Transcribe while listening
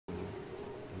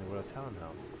Royal Town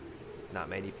Hall. Not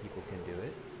many people can do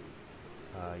it.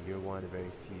 You're one of the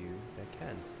very few that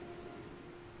can.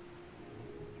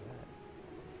 What's that?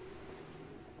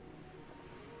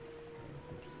 That's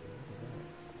interesting. Look at that.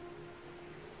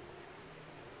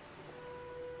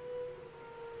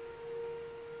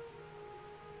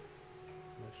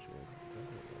 I'm not sure.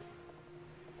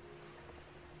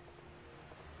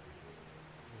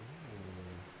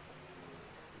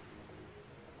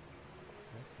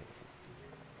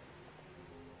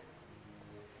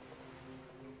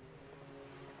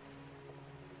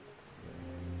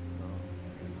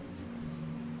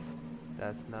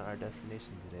 That's not our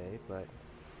destination today, but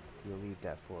we'll leave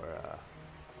that for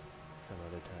some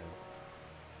other time.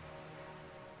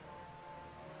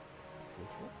 Is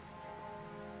this it?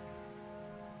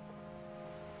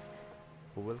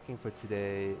 What we're looking for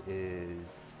today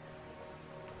is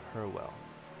Herwell.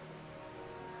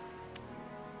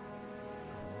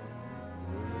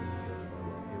 Ruins of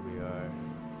Herwell. Here we are.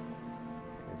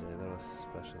 There's a little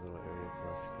special little area for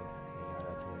us to hang out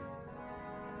at today.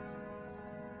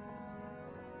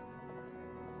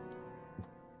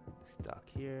 Stock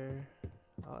here.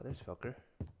 Oh, there's Felker.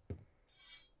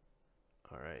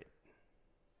 Alright.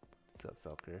 What's up,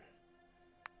 Felker?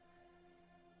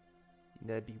 You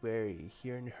gotta be wary.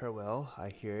 Here in Herwell, I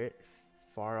hear it.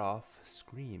 Far off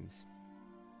screams.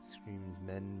 Screams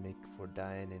men make for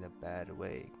dying in a bad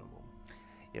way. Grumble.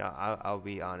 You know, I'll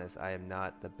be honest. I am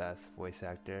not the best voice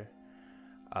actor.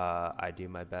 I do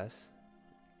my best.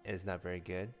 It's not very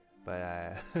good,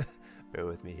 but bear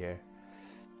with me here.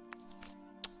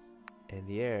 In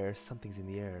the air, something's in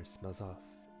the air. Smells off.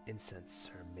 Incense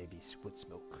or maybe wood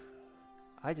smoke.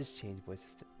 I just changed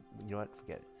voices to, you know what?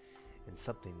 Forget it. And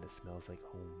something that smells like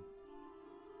home.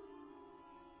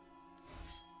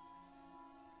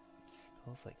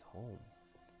 Smells like home.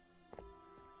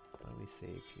 Why don't we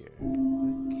save here?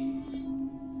 Quick.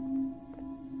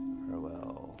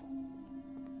 Farewell.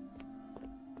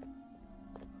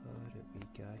 What did we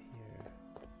got here?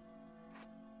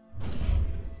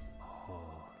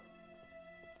 Oh,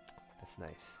 that's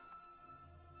nice.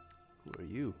 Who are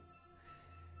you?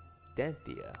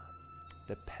 Danthea,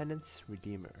 the Penance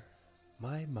Redeemer.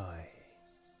 My,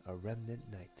 a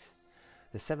remnant knight.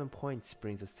 The 7 points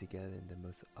brings us together in the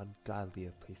most ungodly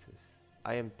of places.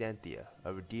 I am Danthea,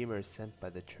 a redeemer sent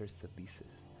by the Church of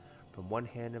Lysis. From one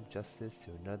hand of justice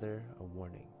to another, a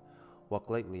warning. Walk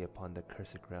lightly upon the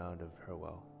cursed ground of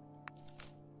Herwell.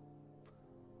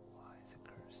 Why is it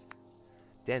cursed?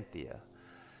 Danthea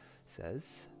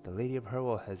says, the Lady of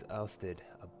Herwell has ousted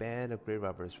a band of grave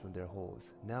robbers from their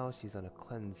holes. Now she's on a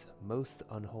cleanse most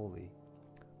unholy.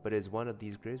 But as one of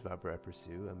these grave robbers I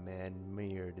pursue, a man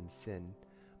mired in sin,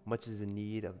 much is in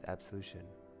need of absolution.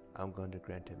 I'm going to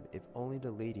grant him, if only the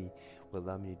lady will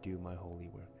allow me to do my holy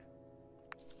work.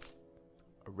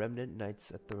 A remnant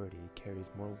knight's authority carries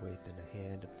more weight than a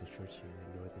hand of the church here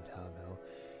in the northern town hall.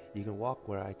 You can walk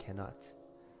where I cannot.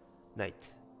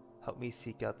 Knight, help me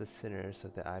seek out the sinner so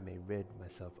that I may rid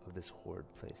myself of this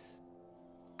horrid place.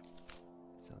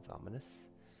 Sounds ominous.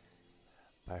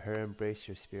 By her embrace,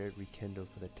 your spirit rekindle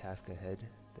for the task ahead.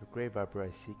 The grave robber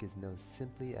I seek is known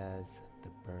simply as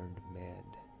the Burned Man.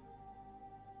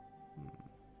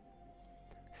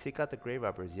 Seek out the grave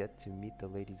robbers yet to meet the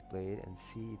lady's blade and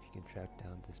see if you can track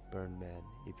down this burned man.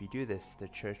 If you do this, the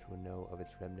church will know of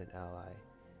its remnant ally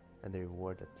and the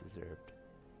reward that's deserved.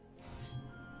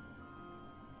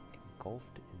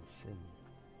 Engulfed in sin.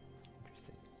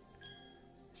 Interesting.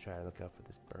 Let's try to look out for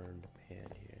this burned man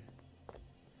here.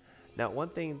 Now, one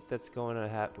thing that's going to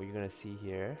happen, what you're going to see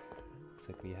here, looks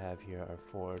like we have here our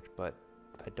forge, but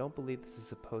I don't believe this is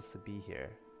supposed to be here.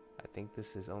 I think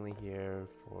this is only here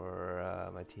for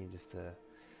my team just to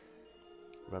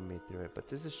run me through it. But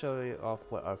just to show you off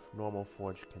what our normal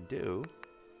forge can do,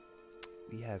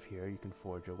 we have here, you can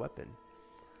forge a weapon.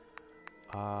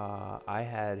 I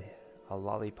had a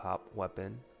lollipop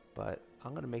weapon, but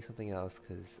I'm going to make something else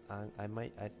because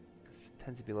I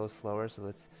tend to be a little slower, so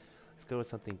let's go with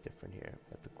something different here.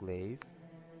 Got the glaive,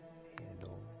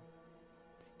 handle,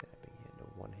 stabbing handle,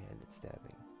 one-handed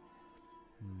stabbing.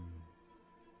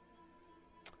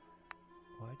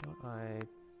 Why don't I...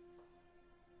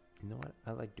 You know what?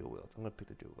 I like dual wields. I'm going to pick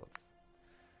the dual wields.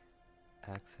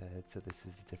 Axe head, so this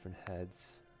is the different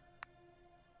heads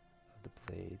of the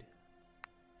blade.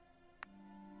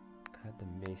 I had the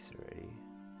mace already.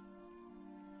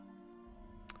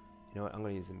 You know what? I'm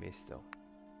going to use the mace still.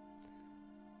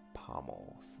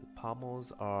 Pommels. The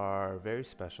pommels are very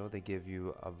special. They give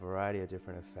you a variety of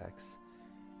different effects.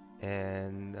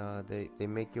 And they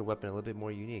make your weapon a little bit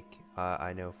more unique.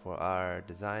 I know for our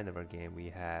design of our game we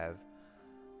have,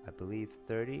 I believe,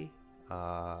 30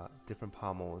 different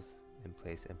pommels in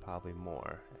place, and probably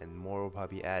more. And more will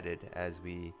probably be added as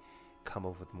we come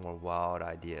up with more wild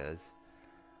ideas.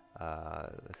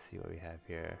 Let's see what we have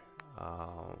here.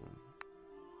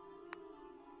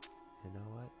 You know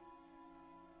what?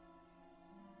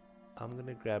 I'm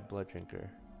gonna grab Blood Drinker.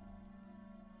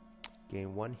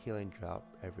 Gain 1 healing drop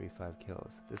every 5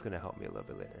 kills. This is gonna help me a little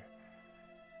bit later.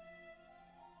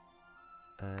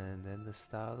 And then the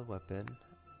style of the weapon.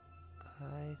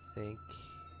 I think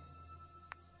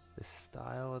the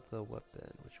style of the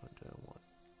weapon. Which one do I want?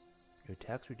 Your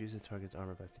attacks reduces target's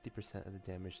armor by 50% of the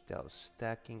damage dealt,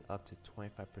 stacking up to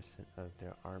 25% of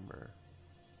their armor.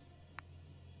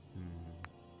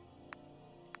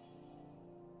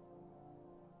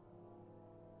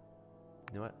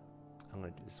 You know what? I'm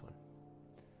gonna do this one.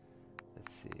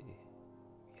 Let's see.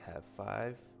 We have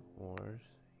 5 ores,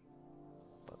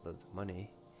 buttloads of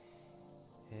money,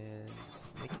 and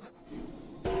make it.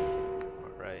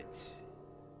 Alright.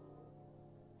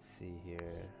 See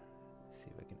here. See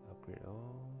if I can upgrade.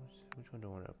 Oh, which one do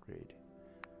I want to upgrade?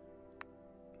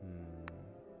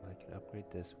 I can upgrade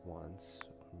this once,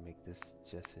 or make this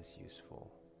just as useful.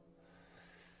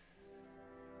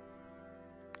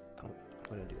 I'm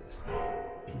gonna do this.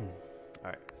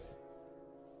 Alright.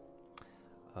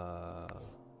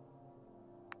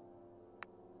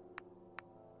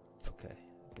 Okay,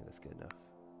 I think that's good enough.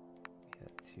 We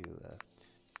have 2 left.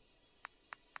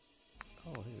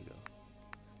 Oh, here we go.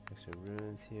 Extra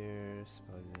runes here.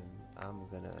 I'm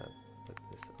gonna put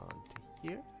this onto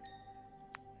here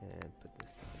and put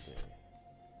this on here.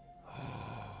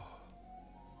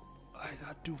 I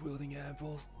got dual-wielding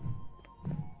anvils.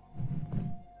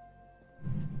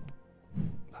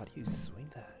 How do you swing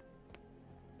that?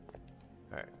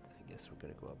 Alright, I guess we're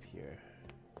gonna go up here.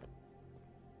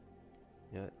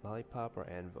 You know what? Lollipop or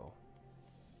anvil?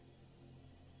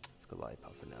 Let's go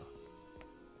lollipop for now.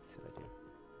 Let's see what I do.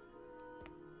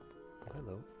 Oh,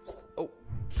 hello. Oh!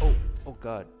 Oh! Oh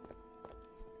god.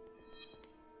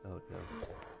 Oh no.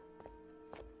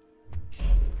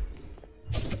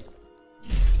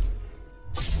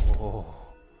 Oh!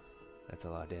 That's a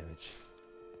lot of damage.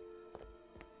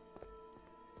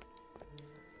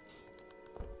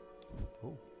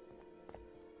 Oh.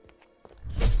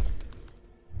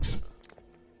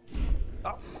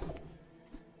 Ah.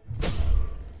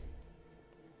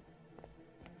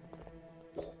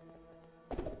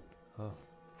 Oh.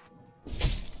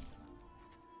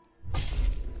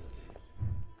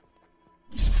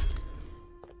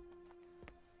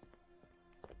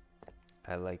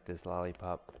 I like this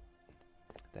lollipop.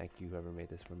 Thank you, whoever made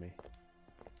this for me.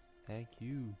 Thank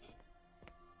you.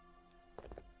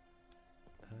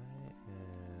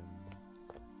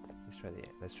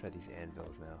 Let's try these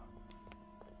anvils now.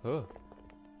 Oh.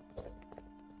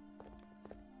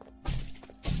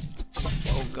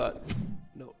 Oh god.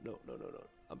 No, no, no, no, no.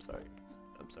 I'm sorry.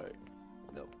 I'm sorry.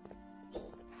 No.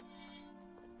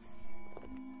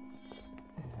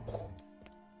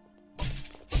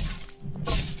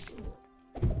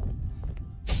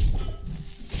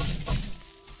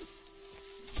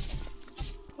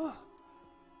 Oh.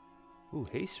 Ooh,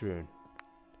 haste rune.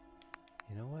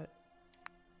 You know what?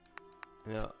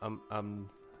 No, I'm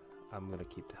gonna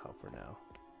keep the health for now.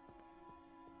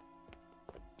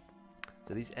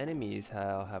 So these enemies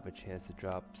have a chance to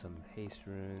drop some haste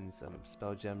runes, some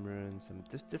spell gem runes, some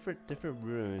different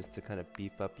runes to kind of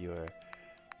beef up your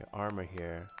armor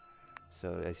here.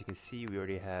 So as you can see, we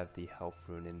already have the health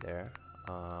rune in there.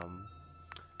 I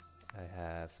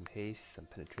have some haste, some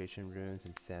penetration rune,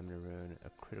 some stamina rune, a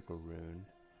critical rune.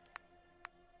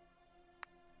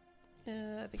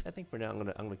 Yeah, I think for now I'm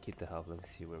gonna keep the health. Let me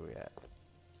see where we're at.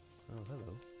 Oh,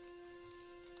 hello.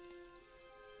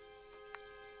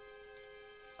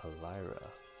 Elira,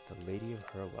 the Lady of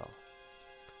Herwell.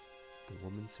 The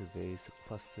woman surveys the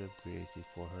cluster of graves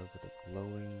before her with a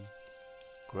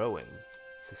growing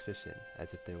suspicion,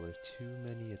 as if there were too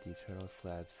many of the eternal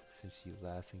slabs since she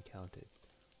last encountered,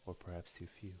 or perhaps too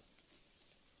few.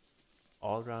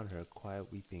 All around her,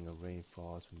 quiet weeping, a rain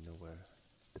falls from nowhere.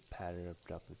 The patter of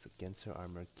droplets against her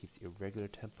armor keeps irregular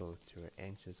tempo to her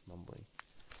anxious mumbling.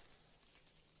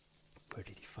 Where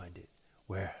did he find it?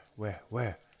 Where?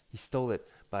 He stole it,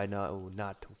 but I know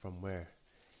not from where.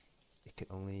 It could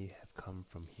only have come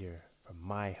from here, from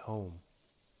my home.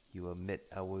 You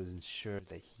admit I wasn't sure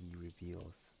that he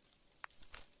reveals.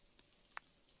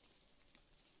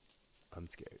 I'm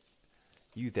scared.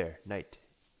 You there, knight.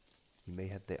 You may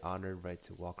have the honored right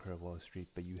to walk her Wall Street,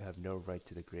 but you have no right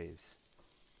to the graves.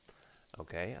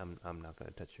 Okay, I'm not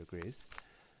gonna touch your graves.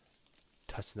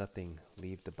 Touch nothing,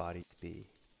 leave the bodies be.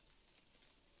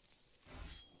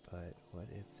 But what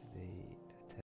if they...